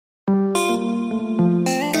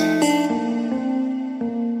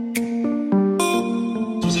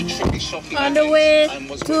On the way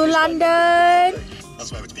to London. That's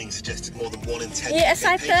why it's being suggested more than 1 in 10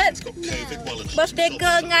 excited. got COVID, while Birthday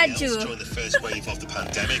girl ngaju. during the first wave of the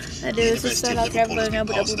pandemic. Ada susah lah travel dengan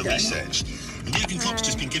budak-budak ni. Jurgen Klopp's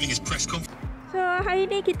just been giving his press conference. So hari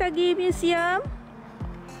ni kita pergi museum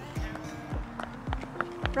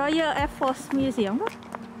Royal Air Force Museum.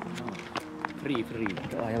 Free.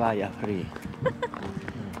 Tak payah bayar, free.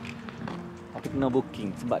 Tapi kena booking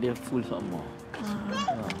sebab dia full semua.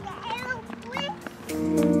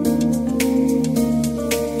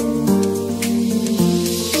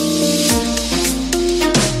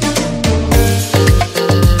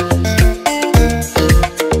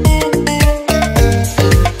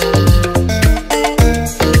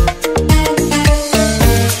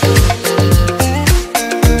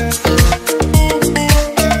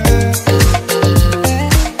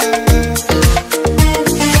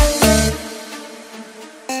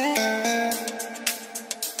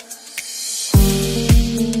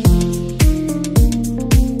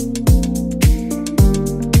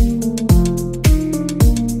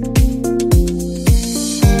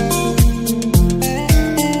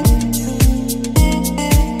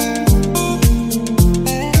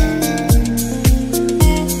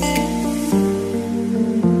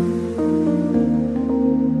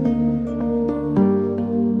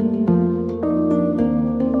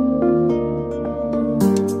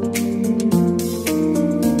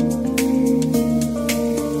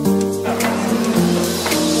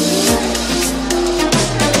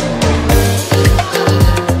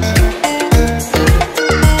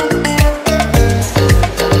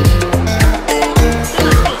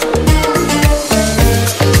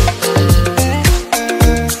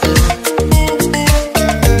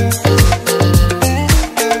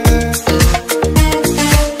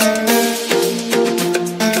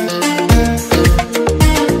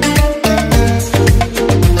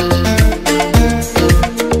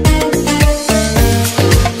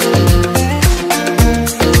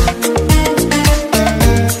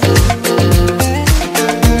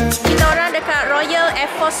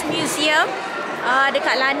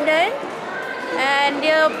 Dekat London, and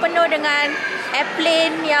dia penuh dengan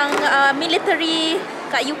airplane yang military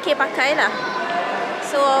kat UK pakai lah.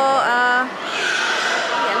 So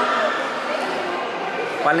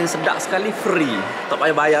Paling sedap sekali free, tak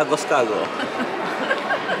payah bayar gos cargo.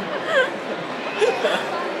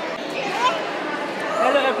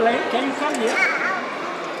 Hello airplane, can you come here?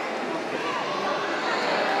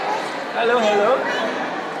 Hello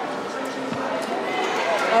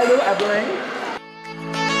airplane.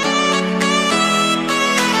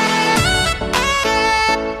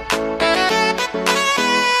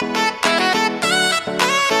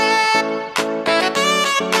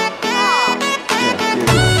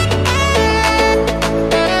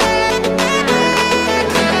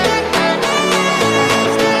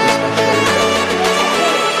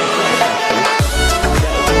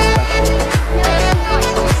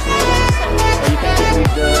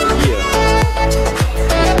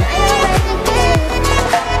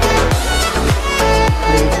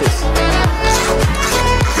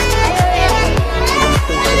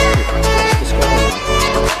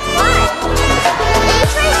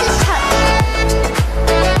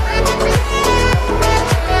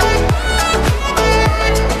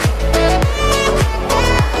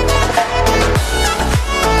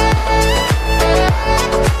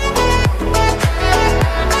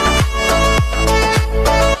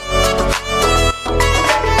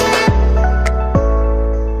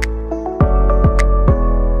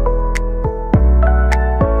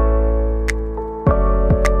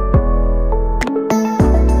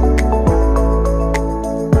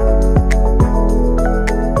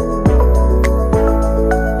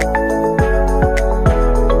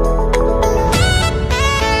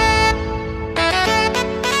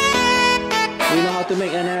 To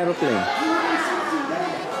make an aeroplane.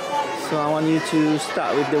 So I want you to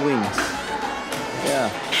start with the wings. Yeah,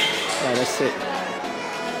 that's it.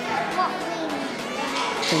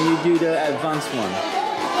 Can you do the advanced one?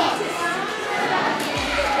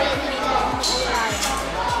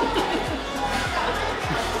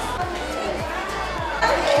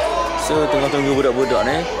 So tengah-tengah budak-budak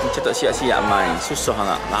ni macam tak siap-siap main. Susah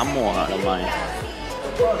sangat, lama sangat nak main.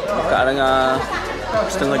 Dekat dengan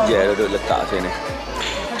setengah jam duduk letak sini.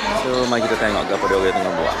 So mari kita tengok apa dia orang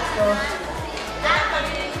tengah buat.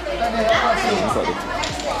 Nampak tu.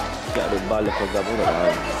 Tak ada balik ke apa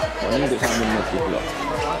dah. Orang ni duduk sama mati pula.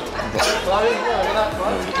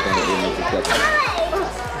 Kita tengok dia mati kat.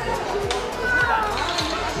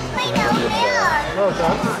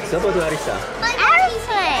 Siapa tu Arisa?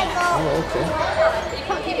 Aeroplane. Oh, okey.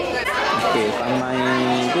 Okey, pamai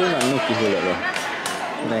tu nak nukih pula tu.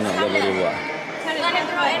 Kita tengok dia boleh buat.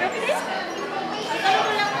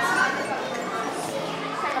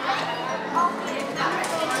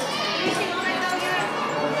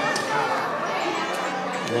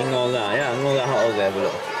 Ni ngorang ya, ngorang hak orang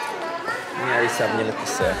pula. Ni Arisa punya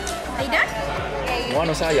lukisan. Aida?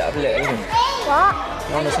 Warna sayap pelik ni. What?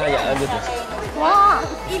 Warna sayap lagi tu. What?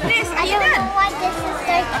 Idris, I don't Aidan. know why this is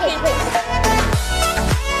so cute.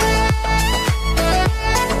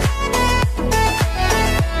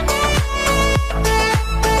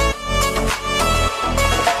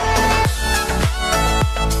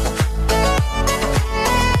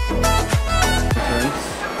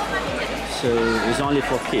 So it's only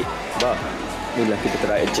for kids, but bila kita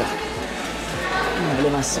try aja. Boleh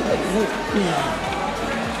masuk lagi.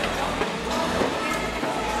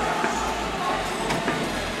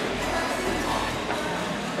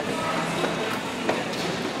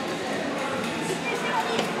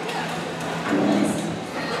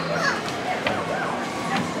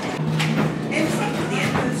 In front of the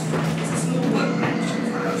entrance is a small workbench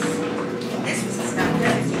for us. This was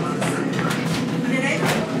established on the sunrise. And in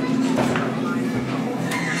April,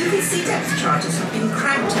 you can see depth charges have been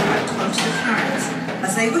cranked out onto the carriers,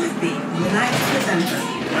 as they would have been on the 9th of November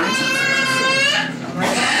 1944.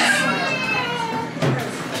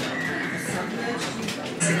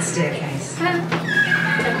 Exit staircase.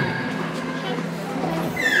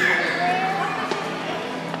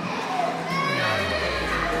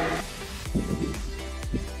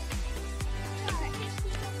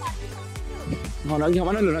 Nak pergi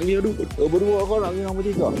mana lu? Nak pergi berdua kau nak pergi nombor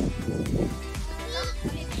 3?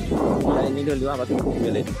 Ya, ini dulu apa tu?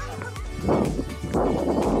 Boleh.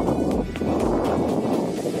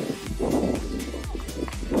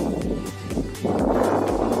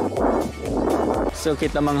 So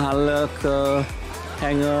kita menghala ke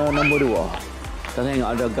hangar nombor 2. Kita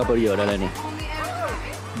tengok ada apa dia dalam ni.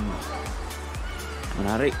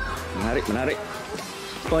 Menarik, menarik, menarik.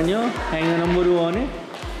 Pokoknya hangar nombor 2 ni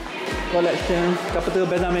collection kapal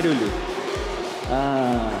Bezame dulu.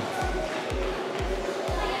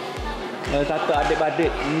 Kata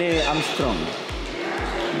adik-adik Neil Armstrong.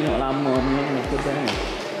 Tengok lama punya kedai ni.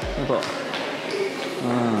 Nampak?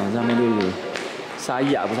 Zaman dulu.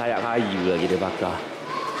 Sayap pun sayap kayu lagi dia bakar.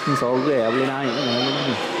 Ni sorang boleh naik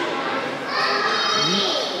ni.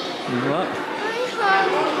 Nampak?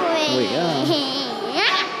 I'm hungry. Wait,